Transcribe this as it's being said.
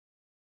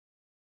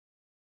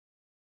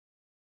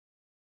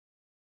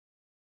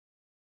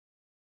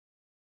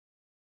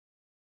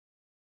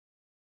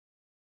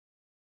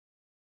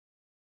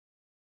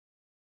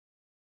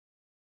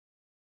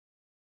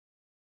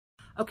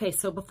Okay,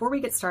 so before we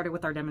get started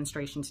with our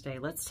demonstration today,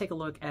 let's take a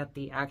look at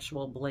the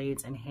actual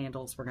blades and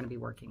handles we're going to be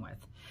working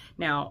with.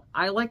 Now,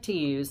 I like to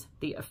use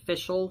the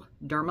official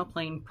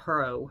Dermaplane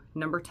Pro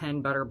number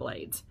 10 butter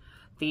blades.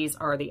 These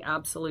are the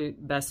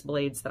absolute best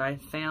blades that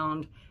I've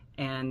found,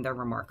 and they're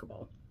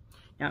remarkable.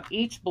 Now,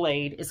 each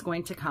blade is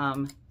going to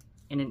come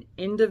in an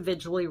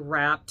individually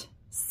wrapped,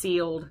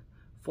 sealed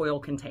foil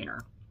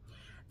container.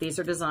 These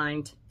are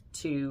designed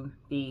to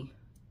be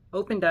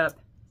opened up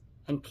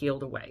and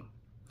peeled away.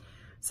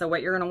 So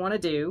what you're going to want to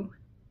do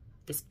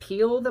is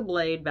peel the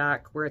blade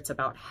back where it's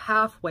about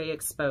halfway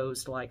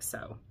exposed, like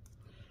so.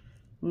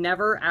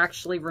 Never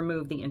actually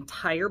remove the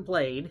entire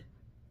blade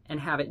and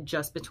have it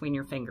just between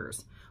your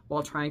fingers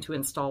while trying to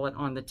install it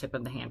on the tip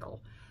of the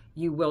handle.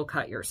 You will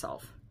cut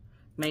yourself.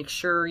 Make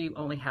sure you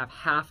only have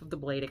half of the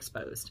blade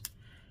exposed.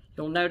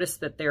 You'll notice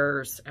that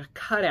there's a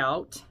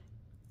cutout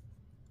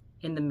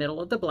in the middle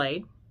of the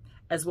blade,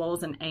 as well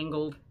as an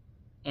angled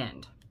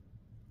end.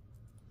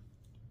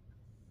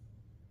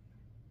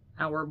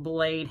 Our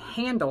blade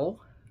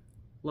handle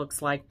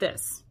looks like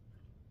this.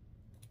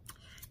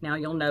 Now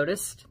you'll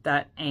notice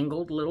that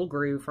angled little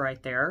groove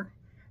right there.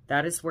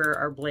 That is where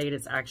our blade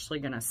is actually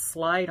going to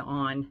slide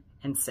on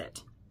and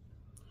sit.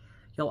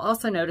 You'll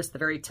also notice the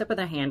very tip of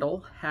the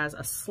handle has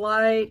a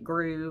slight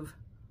groove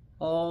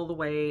all the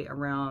way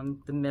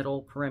around the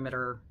middle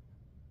perimeter,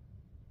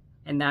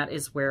 and that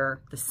is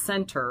where the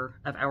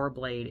center of our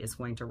blade is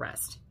going to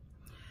rest.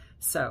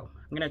 So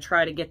I'm going to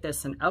try to get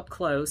this in up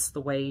close the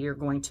way you're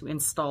going to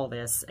install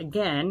this.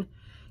 Again,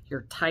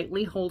 you're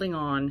tightly holding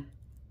on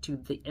to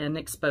the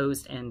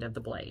unexposed end of the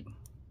blade.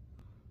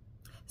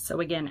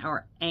 So again,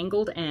 our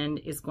angled end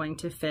is going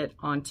to fit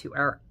onto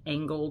our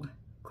angled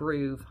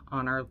groove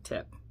on our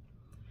tip.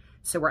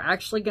 So we're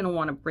actually going to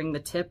want to bring the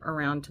tip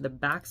around to the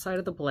back side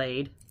of the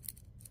blade,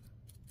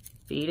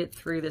 feed it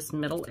through this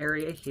middle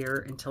area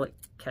here until it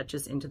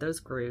catches into those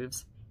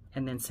grooves,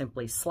 and then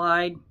simply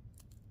slide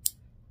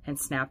and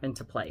snap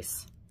into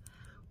place.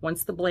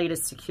 Once the blade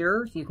is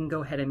secure, you can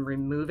go ahead and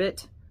remove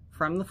it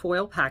from the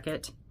foil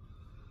packet,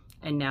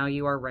 and now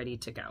you are ready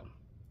to go.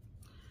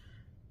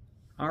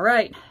 All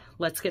right,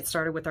 let's get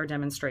started with our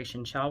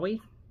demonstration, shall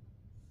we?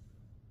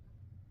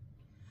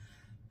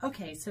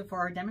 Okay, so for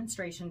our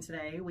demonstration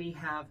today, we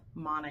have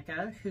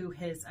Monica, who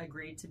has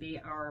agreed to be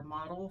our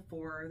model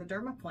for the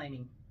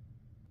dermaplaning.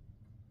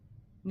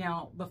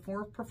 Now,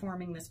 before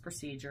performing this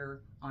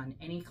procedure on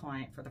any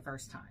client for the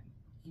first time,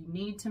 you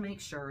need to make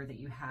sure that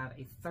you have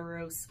a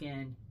thorough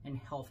skin and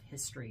health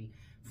history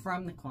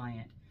from the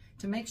client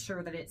to make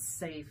sure that it's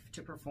safe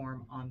to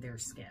perform on their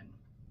skin.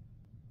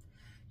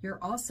 You're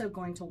also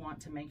going to want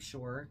to make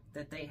sure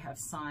that they have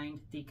signed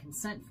the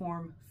consent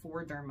form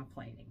for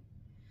dermaplaning,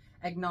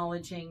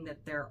 acknowledging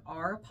that there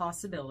are a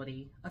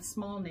possibility of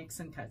small nicks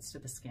and cuts to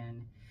the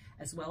skin,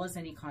 as well as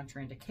any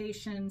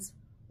contraindications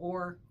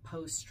or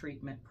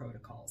post-treatment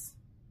protocols.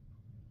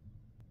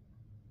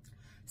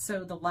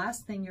 So the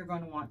last thing you're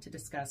going to want to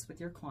discuss with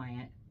your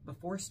client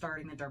before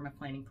starting the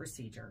dermaplaning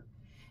procedure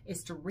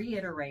is to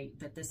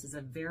reiterate that this is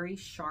a very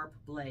sharp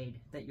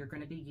blade that you're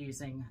going to be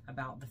using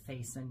about the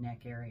face and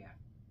neck area.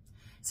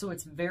 So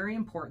it's very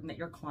important that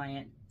your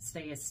client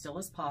stay as still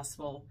as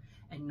possible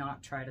and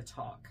not try to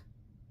talk.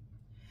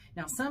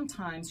 Now,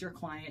 sometimes your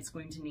client's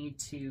going to need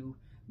to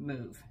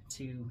move,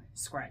 to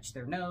scratch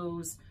their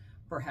nose,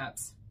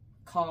 perhaps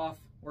cough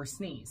or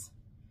sneeze.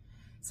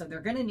 So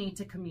they're going to need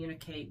to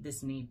communicate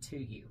this need to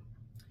you.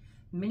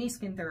 Many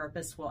skin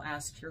therapists will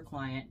ask your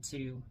client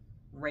to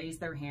raise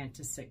their hand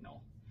to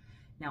signal.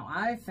 Now,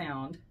 I've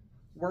found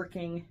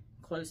working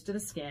close to the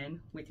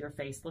skin with your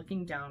face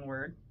looking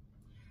downward,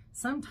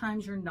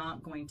 sometimes you're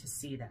not going to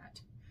see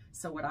that.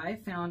 So what I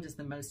found is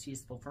the most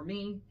useful for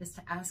me is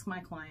to ask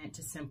my client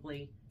to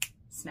simply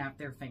snap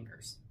their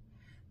fingers.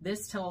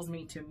 This tells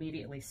me to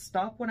immediately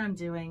stop what I'm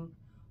doing,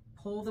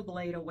 pull the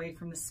blade away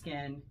from the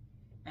skin,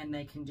 and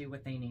they can do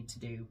what they need to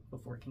do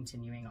before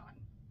continuing on.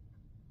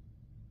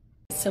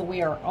 So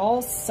we are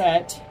all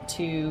set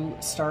to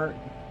start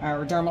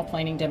our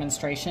dermaplaning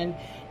demonstration.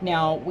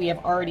 Now, we have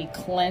already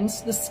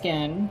cleansed the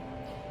skin.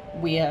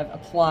 We have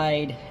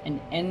applied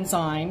an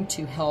enzyme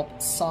to help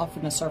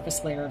soften the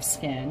surface layer of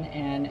skin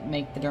and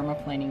make the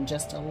dermaplaning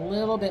just a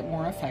little bit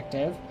more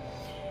effective.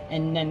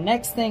 And the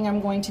next thing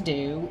I'm going to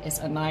do is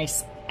a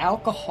nice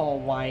alcohol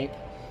wipe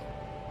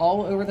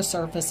all over the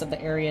surface of the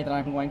area that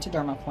I'm going to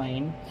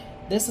dermaplane.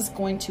 This is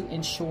going to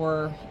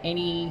ensure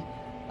any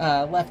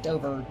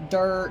leftover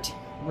dirt,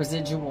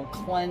 residual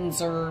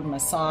cleanser,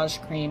 massage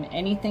cream,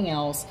 anything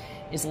else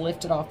is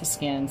lifted off the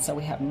skin so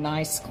we have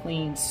nice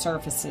clean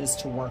surfaces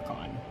to work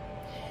on.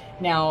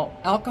 Now,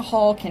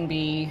 alcohol can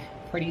be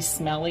pretty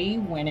smelly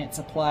when it's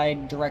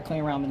applied directly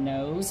around the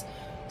nose.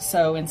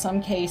 So in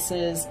some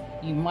cases,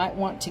 you might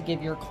want to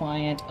give your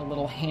client a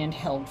little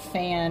handheld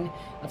fan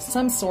of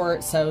some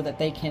sort so that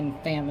they can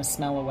fan the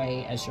smell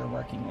away as you're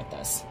working with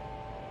this.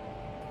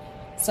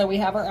 So we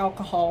have our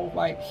alcohol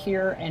wipe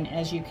here, and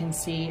as you can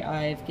see,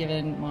 I've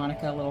given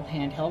Monica a little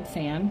handheld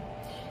fan,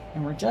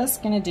 and we're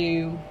just going to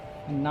do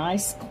a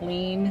nice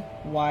clean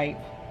wipe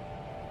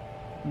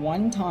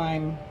one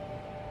time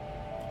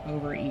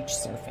over each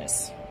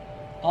surface.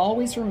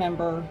 Always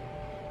remember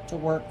to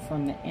work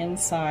from the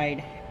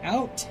inside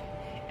out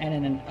and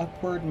in an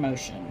upward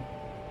motion.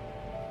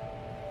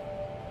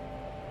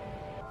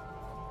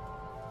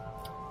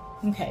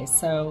 Okay,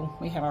 so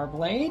we have our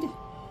blade.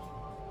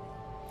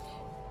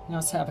 We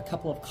also have a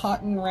couple of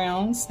cotton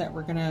rounds that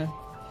we're gonna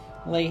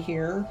lay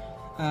here.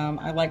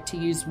 I like to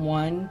use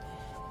one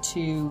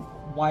to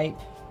wipe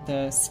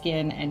the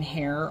skin and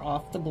hair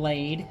off the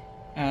blade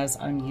as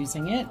I'm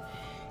using it.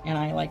 And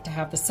I like to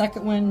have the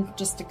second one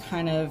just to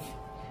kind of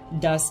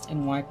dust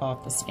and wipe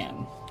off the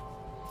skin.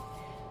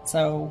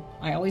 So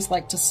I always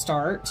like to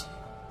start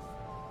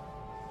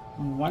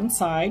on one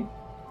side.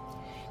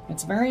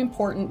 It's very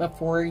important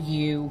before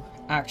you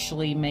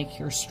actually make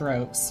your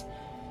strokes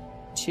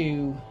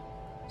to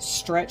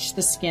stretch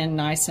the skin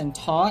nice and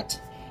taut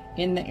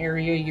in the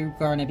area you're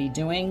going to be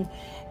doing,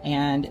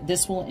 and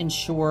this will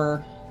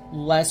ensure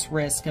less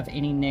risk of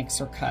any nicks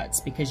or cuts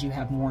because you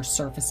have more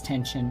surface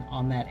tension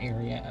on that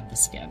area of the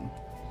skin.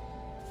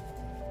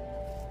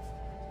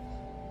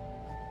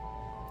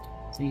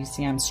 So you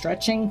see I'm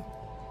stretching,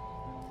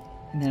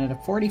 and then at a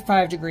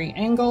 45-degree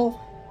angle,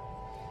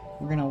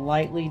 we're going to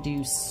lightly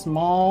do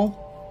small,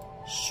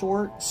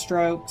 short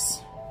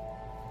strokes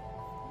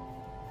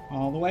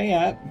all the way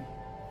up,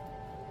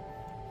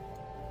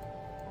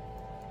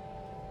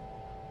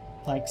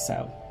 like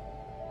so.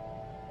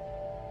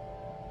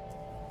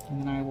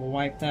 And then I will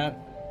wipe that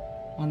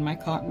on my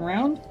cotton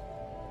round,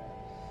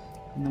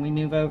 and then we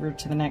move over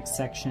to the next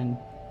section.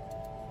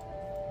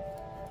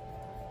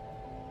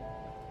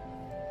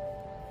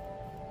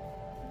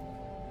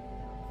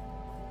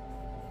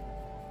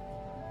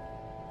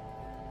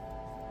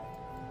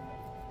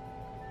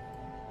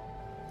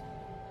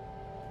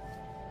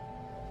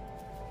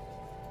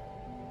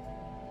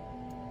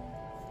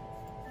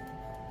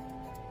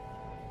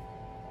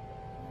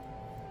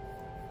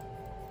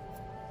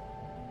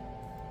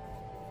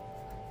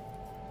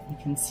 You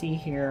can see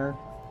here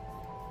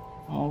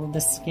all of the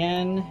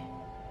skin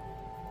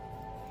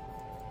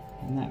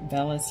and that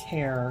vellus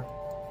hair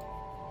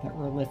that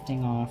we're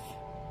lifting off.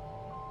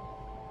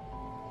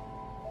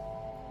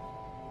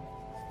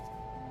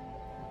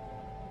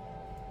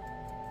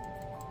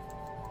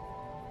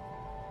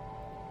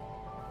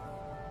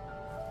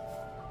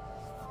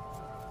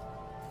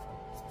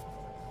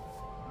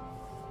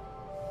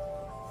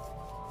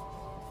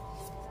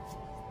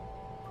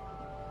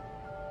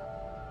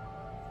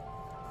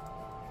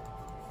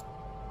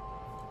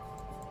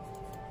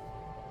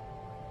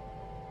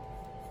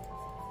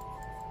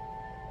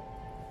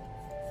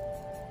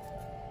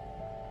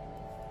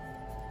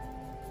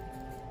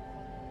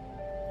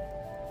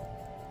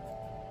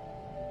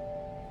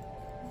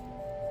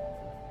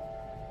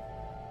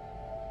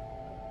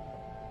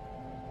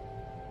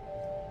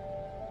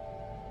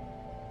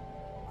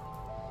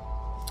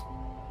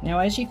 Now,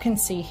 as you can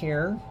see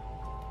here,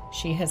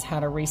 she has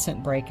had a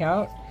recent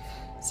breakout,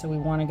 so we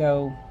want to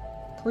go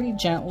pretty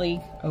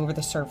gently over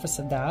the surface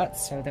of that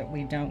so that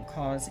we don't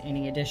cause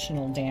any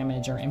additional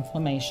damage or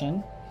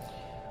inflammation.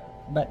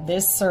 But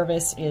this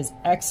service is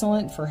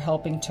excellent for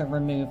helping to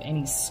remove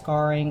any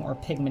scarring or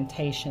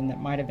pigmentation that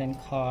might have been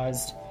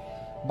caused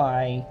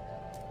by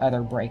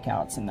other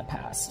breakouts in the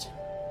past.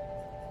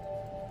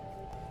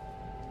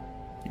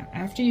 Now,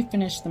 after you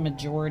finish the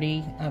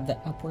majority of the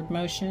upward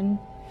motion,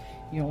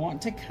 you'll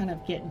want to kind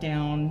of get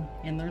down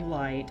in their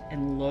light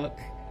and look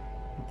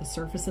at the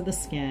surface of the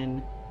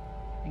skin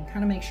and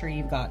kind of make sure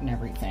you've gotten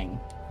everything.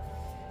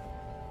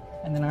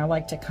 And then I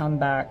like to come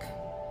back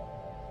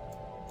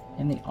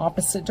in the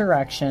opposite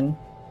direction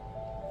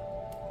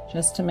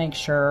just to make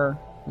sure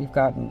we've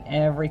gotten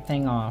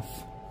everything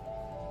off.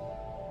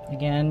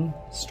 Again,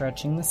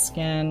 stretching the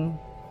skin,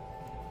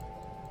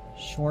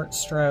 short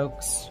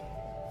strokes.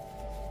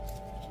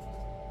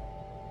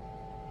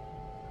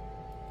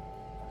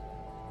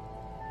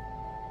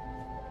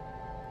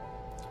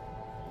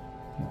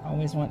 You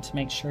always want to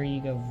make sure you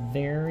go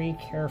very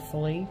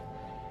carefully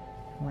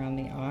around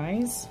the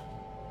eyes.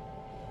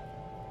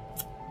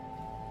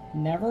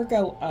 Never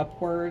go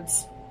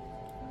upwards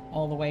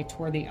all the way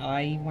toward the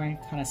eye. You want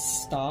to kind of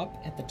stop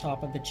at the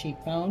top of the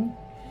cheekbone.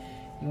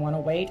 You want to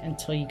wait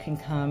until you can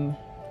come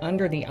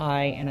under the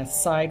eye in a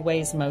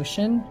sideways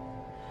motion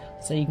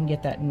so you can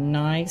get that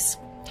nice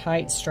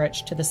tight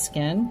stretch to the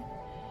skin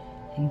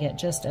and get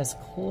just as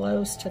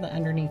close to the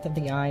underneath of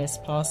the eye as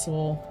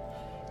possible,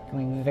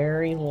 going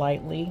very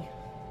lightly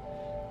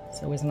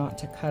so as not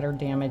to cut or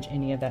damage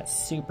any of that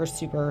super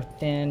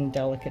thin,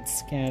 delicate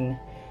skin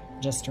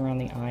just around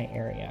the eye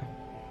area.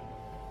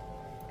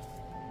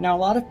 Now, a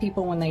lot of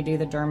people, when they do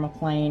the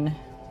dermaplane,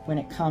 when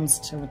it comes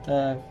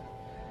to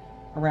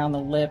around the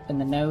lip and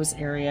the nose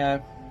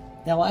area,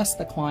 they'll ask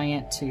the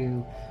client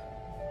to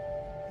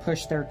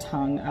push their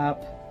tongue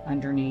up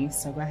underneath.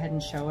 So go ahead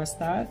and show us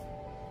that,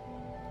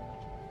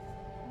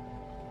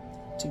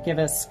 to give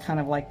us kind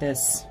of like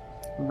this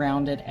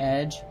rounded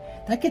edge.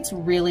 That gets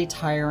really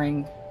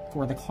tiring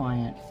for the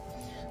client.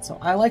 So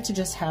I like to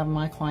just have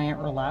my client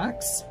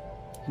relax,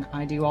 and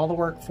I do all the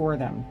work for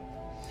them.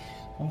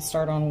 I'll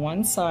start on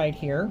one side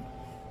here.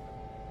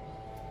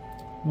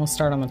 We'll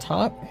start on the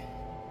top.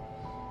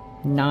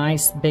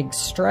 Nice big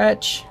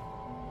stretch.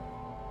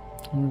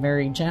 And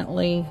very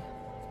gently,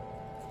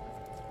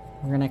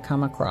 we're going to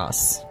come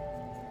across.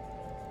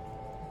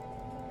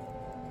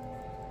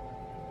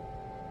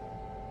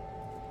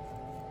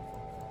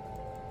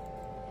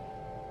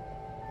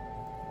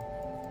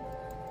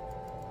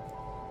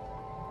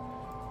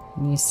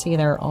 And you see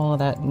there all of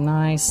that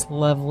nice,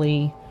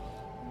 lovely,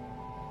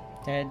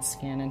 dead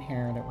skin and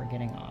hair that we're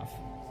getting off.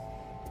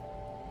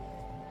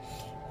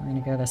 We're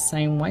going to go the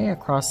same way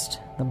across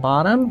the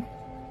bottom.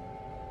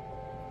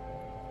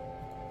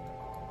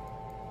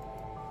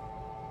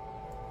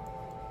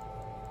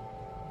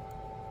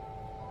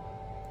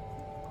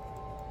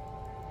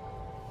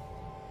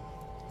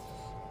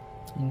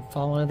 And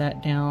follow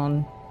that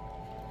down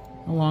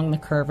along the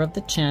curve of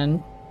the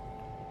chin.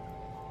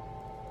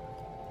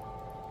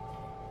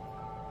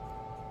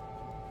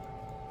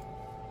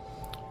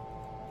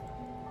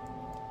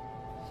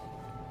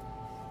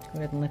 Go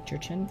ahead and lift your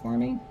chin for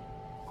me.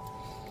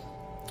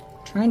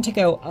 Trying to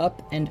go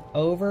up and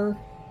over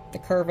the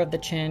curve of the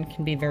chin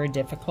can be very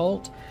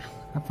difficult.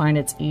 I find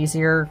it's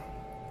easier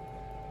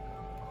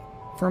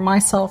for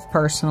myself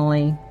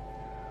personally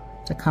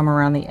to come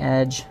around the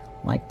edge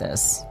like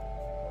this,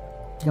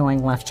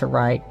 going left to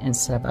right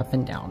instead of up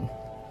and down.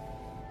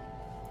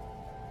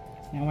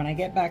 Now when I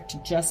get back to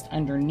just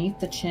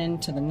underneath the chin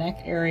to the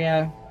neck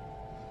area,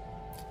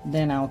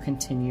 then I'll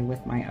continue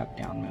with my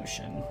up-down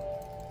motion.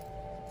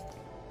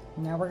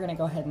 Now we're going to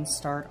go ahead and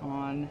start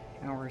on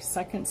our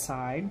second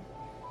side.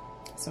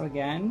 So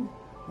again,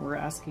 we're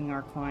asking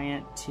our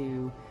client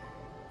to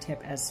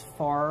tip as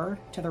far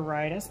to the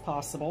right as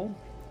possible,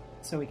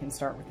 so we can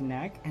start with the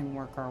neck and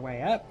work our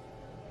way up.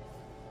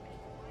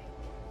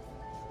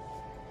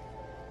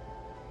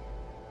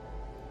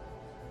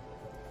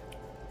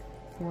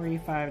 A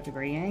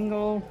 45-degree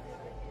angle,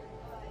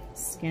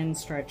 skin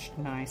stretched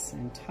nice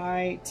and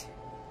tight.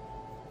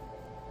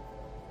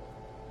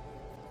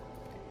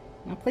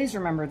 Now please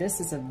remember, this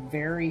is a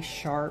very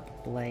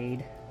sharp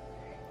blade.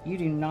 You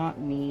do not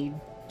need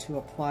to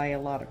apply a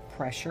lot of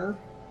pressure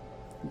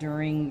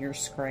during your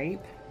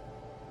scrape.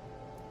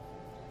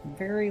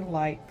 Very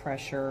light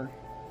pressure,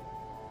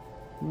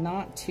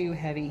 not too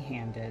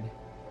heavy-handed.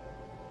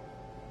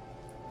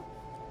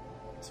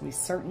 So we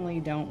certainly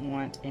don't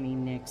want any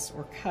nicks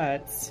or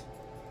cuts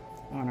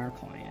on our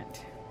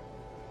client.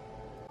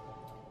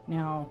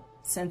 Now,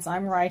 since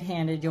I'm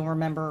right-handed, you'll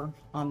remember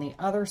on the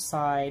other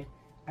side,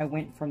 I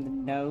went from the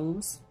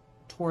nose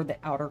toward the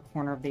outer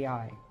corner of the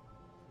eye.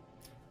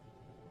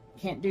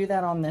 Can't do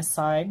that on this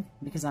side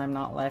because I'm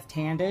not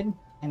left-handed,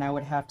 and I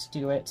would have to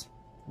do it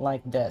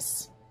like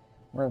this,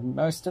 where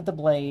most of the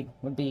blade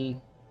would be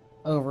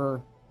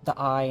over the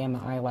eye and the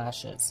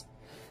eyelashes.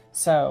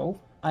 So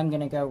I'm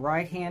going to go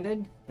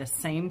right-handed, the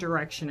same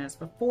direction as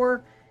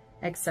before,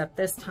 except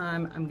this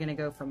time I'm going to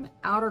go from the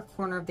outer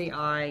corner of the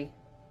eye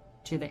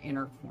to the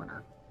inner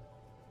corner.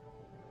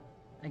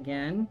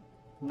 Again,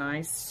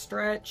 nice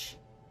stretch,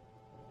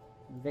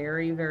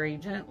 very, very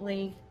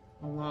gently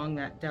along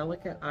that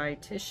delicate eye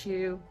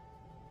tissue,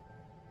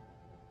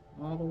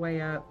 all the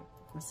way up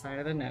the side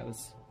of the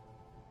nose.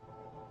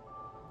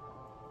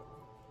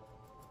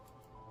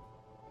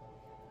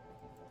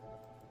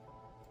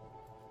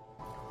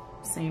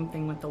 Same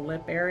thing with the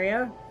lip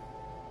area.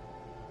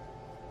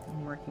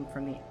 I'm working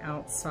from the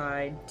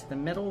outside to the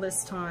middle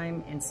this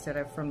time instead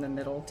of from the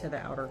middle to the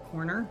outer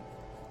corner.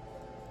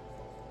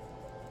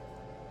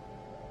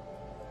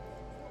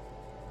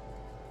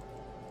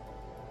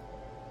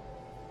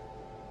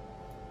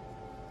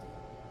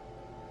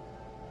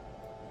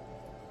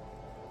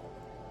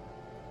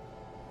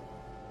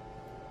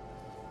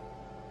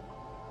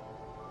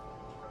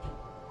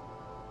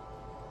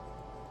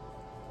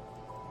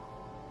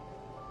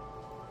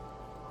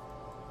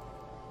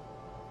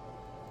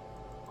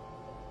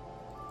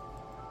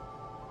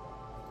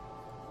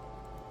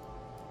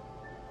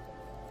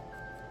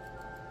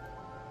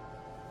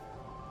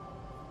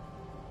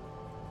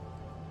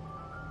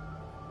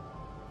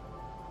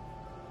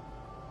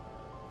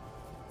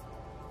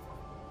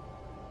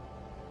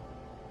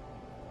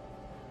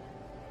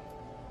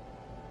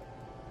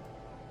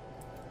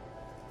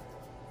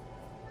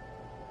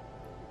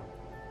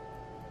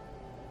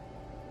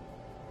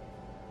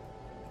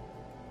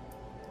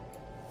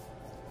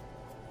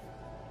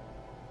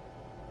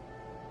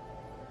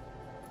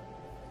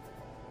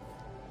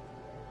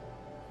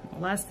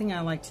 Last thing I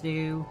like to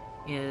do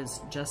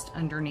is just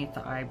underneath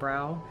the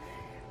eyebrow.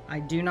 I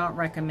do not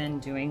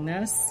recommend doing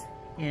this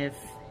if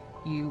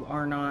you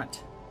are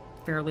not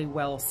fairly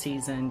well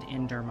seasoned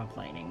in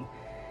dermaplaning.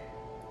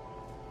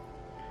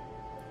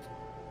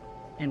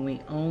 And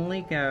we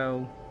only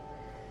go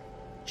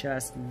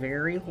just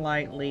very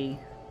lightly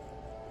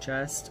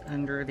just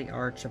under the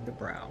arch of the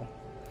brow.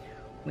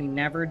 We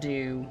never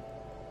do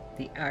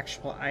the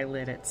actual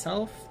eyelid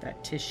itself.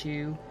 That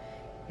tissue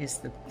is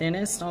the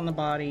thinnest on the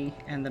body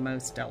and the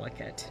most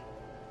delicate.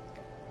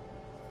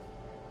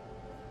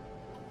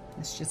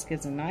 This just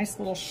gives a nice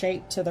little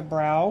shape to the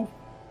brow.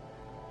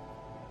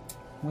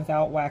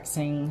 without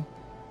waxing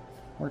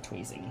or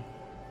tweezing.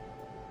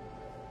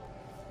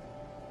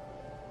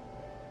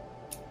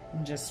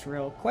 Just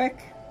real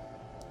quick,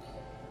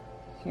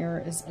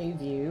 here is a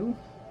view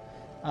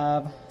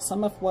of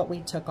some of what we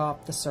took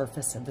off the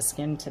surface of the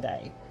skin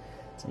today.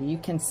 So you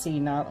can see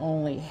not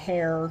only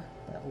hair,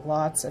 but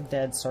lots of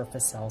dead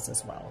surface cells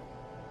as well.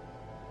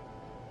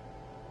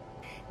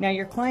 Now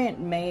your client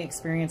may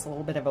experience a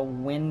little bit of a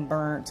wind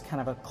burnt,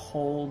 kind of a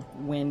cold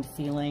wind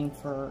feeling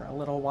for a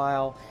little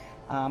while.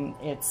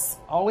 It's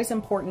always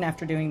important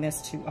after doing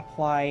this to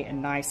apply a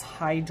nice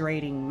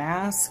hydrating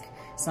mask,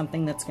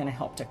 something that's going to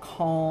help to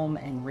calm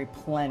and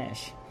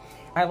replenish.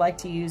 I like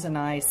to use a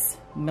nice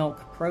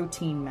milk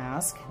protein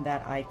mask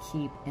that I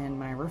keep in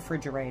my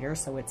refrigerator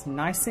so it's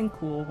nice and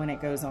cool when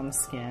it goes on the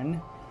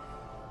skin,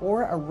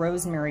 or a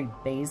rosemary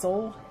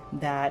basil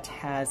that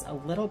has a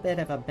little bit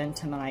of a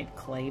bentonite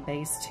clay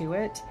base to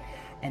it,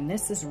 and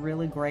this is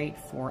really great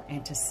for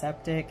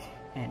antiseptic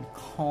and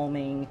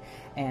calming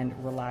and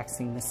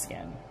relaxing the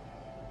skin.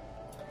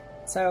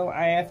 So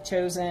I have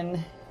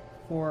chosen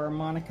for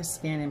Monica's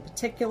skin in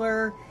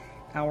particular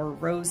our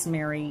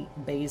rosemary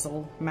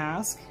basil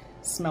mask.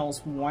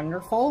 Smells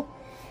wonderful,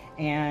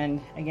 and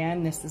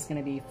again, this is going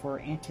to be for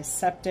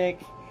antiseptic,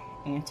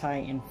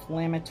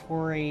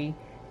 anti-inflammatory,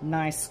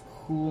 nice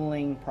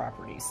cooling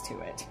properties to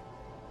it.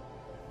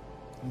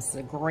 This is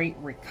a great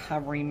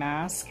recovery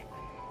mask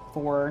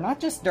for not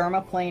just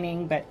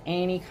dermaplaning, but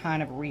any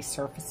kind of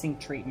resurfacing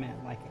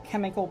treatment like a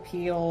chemical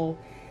peel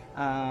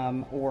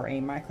or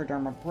a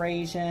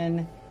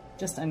microdermabrasion.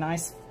 Just a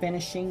nice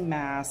finishing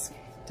mask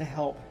to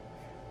help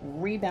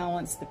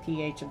rebalance the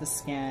pH of the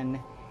skin,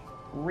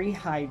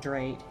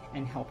 rehydrate,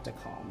 and help to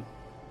calm.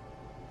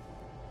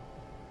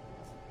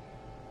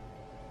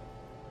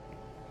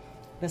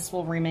 This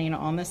will remain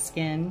on the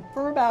skin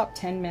for about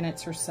 10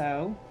 minutes or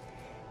so.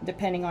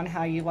 Depending on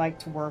how you like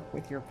to work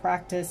with your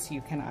practice,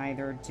 you can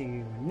either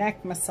do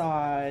neck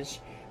massage,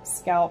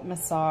 scalp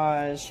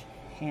massage,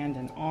 hand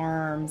and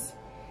arms,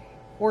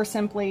 or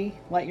simply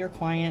let your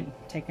client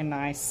take a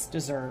nice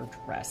deserved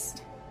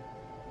rest.